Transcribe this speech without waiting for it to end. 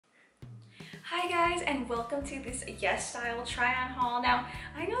Hi guys, and welcome to this Yesstyle try-on haul. Now,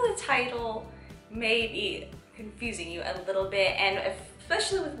 I know the title may be confusing you a little bit, and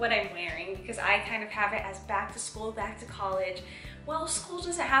especially with what I'm wearing, because I kind of have it as back to school, back to college. Well, school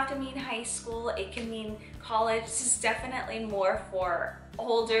doesn't have to mean high school, it can mean college. This is definitely more for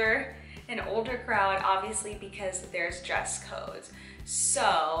an older crowd, obviously, because there's dress codes.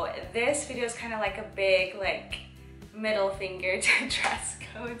 So this video is kind of like a big middle finger to dress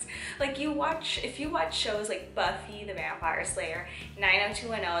codes. Like if you watch shows like Buffy the Vampire Slayer,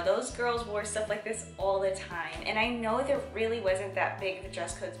 90210, those girls wore stuff like this all the time. And I know there really wasn't that big of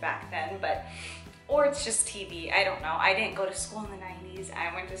dress codes back then, or it's just TV, I don't know. I didn't go to school in the 90s.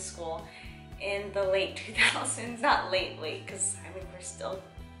 I went to school in the late 2000s, not late, because I mean, we're still,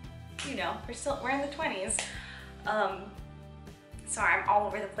 we're in the 20s. Sorry, I'm all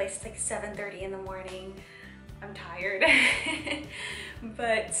over the place. It's like 7:30 in the morning. I'm tired.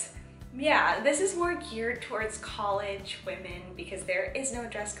 But yeah, this is more geared towards college women because there is no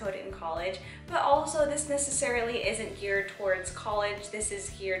dress code in college, but also this necessarily isn't geared towards college. This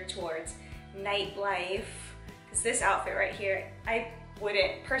is geared towards nightlife, because this outfit right here, I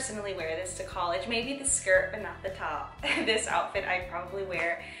wouldn't personally wear this to college. Maybe the skirt, but not the top. This outfit I probably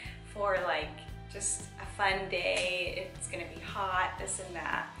wear for just a fun day, if it's gonna be hot, this and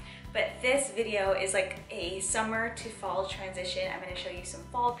that. But this video is like a summer to fall transition. I'm gonna show you some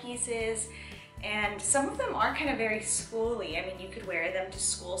fall pieces, and some of them are kind of very schooly. I mean, you could wear them to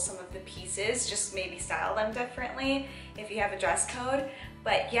school, some of the pieces, just maybe style them differently if you have a dress code.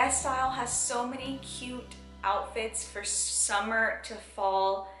 But Yesstyle has so many cute outfits for summer to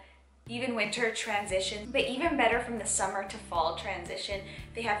fall, even winter transition, but even better from the summer to fall transition.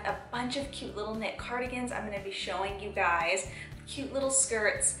 They have a bunch of cute little knit cardigans I'm gonna be showing you guys, cute little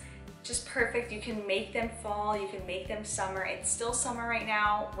skirts, just perfect. You can make them fall, you can make them summer. It's still summer right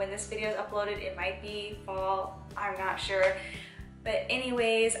now. When this video is uploaded, it might be fall, I'm not sure. But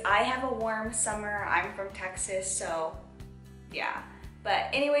anyways, I have a warm summer. I'm from Texas, so yeah. But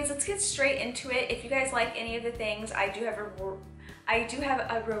anyways, let's get straight into it. If you guys like any of the things, I do have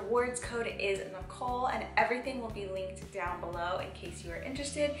a rewards code. It is Nicole, and everything will be linked down below in case you are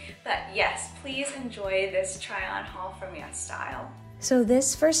interested. But yes, please enjoy this try-on haul from Yesstyle. So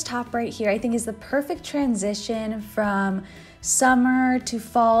this first top right here, I think, is the perfect transition from summer to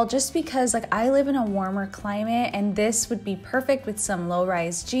fall, just because I live in a warmer climate, and this would be perfect with some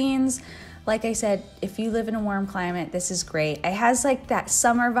low-rise jeans. Like I said, if you live in a warm climate, this is great. It has that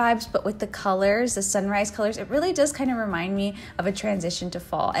summer vibes, but with the colors, the sunrise colors, it really does kind of remind me of a transition to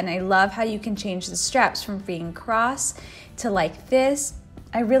fall. And I love how you can change the straps from being cross to like this.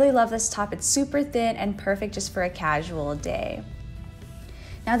 I really love this top. It's super thin and perfect just for a casual day.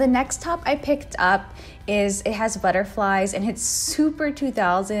 Now the next top I picked up it has butterflies, and it's super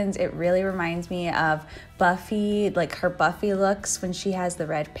 2000s. It really reminds me of Buffy, her Buffy looks when she has the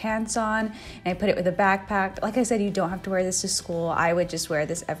red pants on, and I put it with a backpack. Like I said, you don't have to wear this to school. I would just wear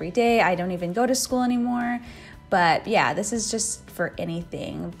this every day. I don't even go to school anymore. But yeah, this is just for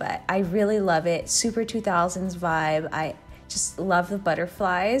anything, but I really love it. Super 2000s vibe. I just love the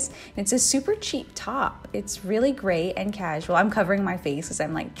butterflies. It's a super cheap top. It's really great and casual. I'm covering my face because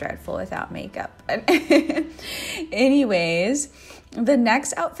I'm dreadful without makeup. Anyways, the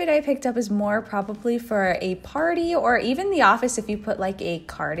next outfit I picked up is more probably for a party or even the office if you put a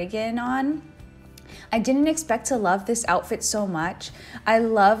cardigan on. I didn't expect to love this outfit so much. I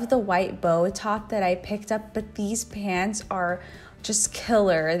love the white bow top that I picked up, but these pants are just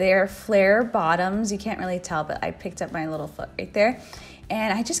killer. They're flare bottoms. You can't really tell, but I picked up my little foot right there.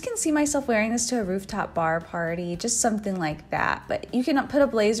 And I just can see myself wearing this to a rooftop bar party, just something like that. But you can put a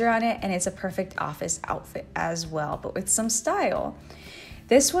blazer on it, and it's a perfect office outfit as well, but with some style.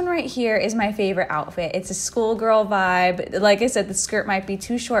 This one right here is my favorite outfit. It's a schoolgirl vibe. Like I said, the skirt might be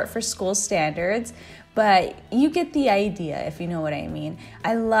too short for school standards, but you get the idea if you know what I mean.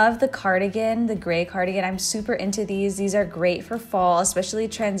 I love the cardigan, the gray cardigan. I'm super into these. These are great for fall, especially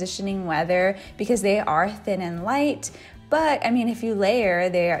transitioning weather, because they are thin and light. But I mean, if you layer,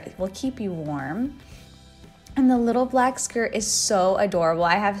 they will keep you warm. And the little black skirt is so adorable.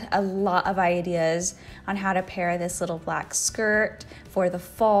 I have a lot of ideas on how to pair this little black skirt for the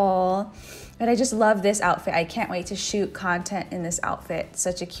fall. But I just love this outfit. I can't wait to shoot content in this outfit.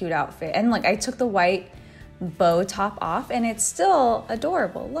 Such a cute outfit. And I took the white bow top off, and it's still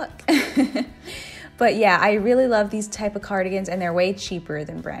adorable. Look. But yeah, I really love these type of cardigans, and they're way cheaper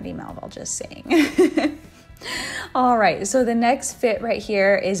than Brandy Melville, just saying. All right, so the next fit right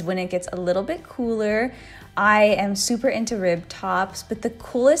here is when it gets a little bit cooler. I am super into rib tops, but the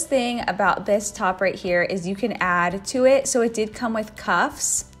coolest thing about this top right here is you can add to it. So it did come with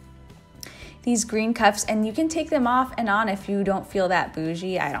cuffs. these green cuffs, and you can take them off and on if you don't feel that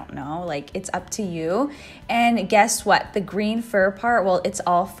bougie. I don't know, like it's up to you. And guess what? The green fur part, well, it's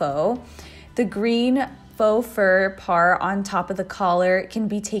all faux. The green faux fur part on top of the collar can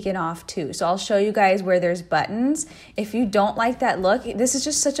be taken off too. So I'll show you guys where there's buttons. If you don't like that look, this is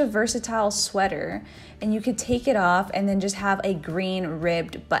just such a versatile sweater, and you could take it off and then just have a green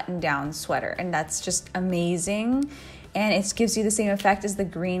ribbed button down sweater, and that's just amazing. And it gives you the same effect as the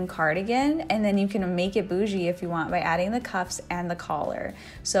green cardigan, and then you can make it bougie if you want by adding the cuffs and the collar.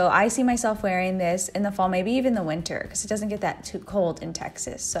 So I see myself wearing this in the fall, maybe even the winter, because it doesn't get that too cold in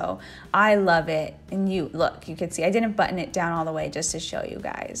Texas. So I love it. And you look, you can see I didn't button it down all the way just to show you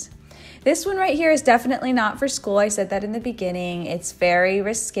guys. This one right here is definitely not for school. I said that in the beginning. It's very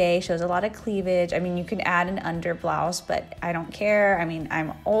risque, shows a lot of cleavage. I mean, you can add an under blouse, but I don't care. I mean,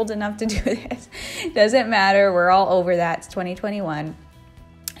 I'm old enough to do this. Doesn't matter. We're all over that. It's 2021.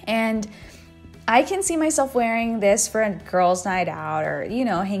 And I can see myself wearing this for a girls' night out, or, you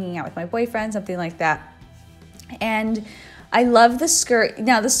know, hanging out with my boyfriend, something like that. And I love the skirt.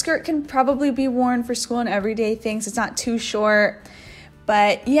 Now, the skirt can probably be worn for school and everyday things. It's not too short.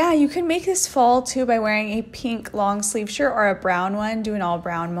 But yeah, you can make this fall too by wearing a pink long sleeve shirt or a brown one, do an all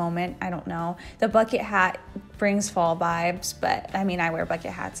brown moment. I don't know. The bucket hat brings fall vibes, but I mean, I wear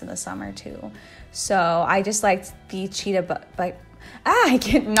bucket hats in the summer too. So I just liked the cheetah I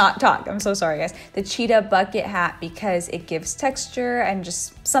cannot talk. I'm so sorry, guys. The cheetah bucket hat because it gives texture and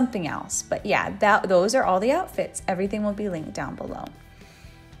just something else. But yeah, those are all the outfits. Everything will be linked down below.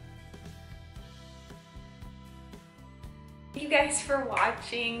 Thank you guys for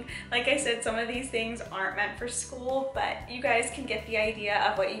watching. Like I said, some of these things aren't meant for school, but you guys can get the idea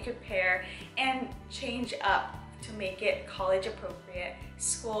of what you could pair and change up to make it college appropriate,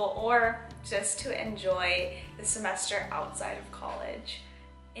 school, or just to enjoy the semester outside of college.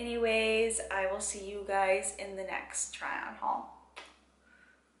 Anyways, I will see you guys in the next try on haul.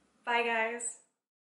 Bye guys.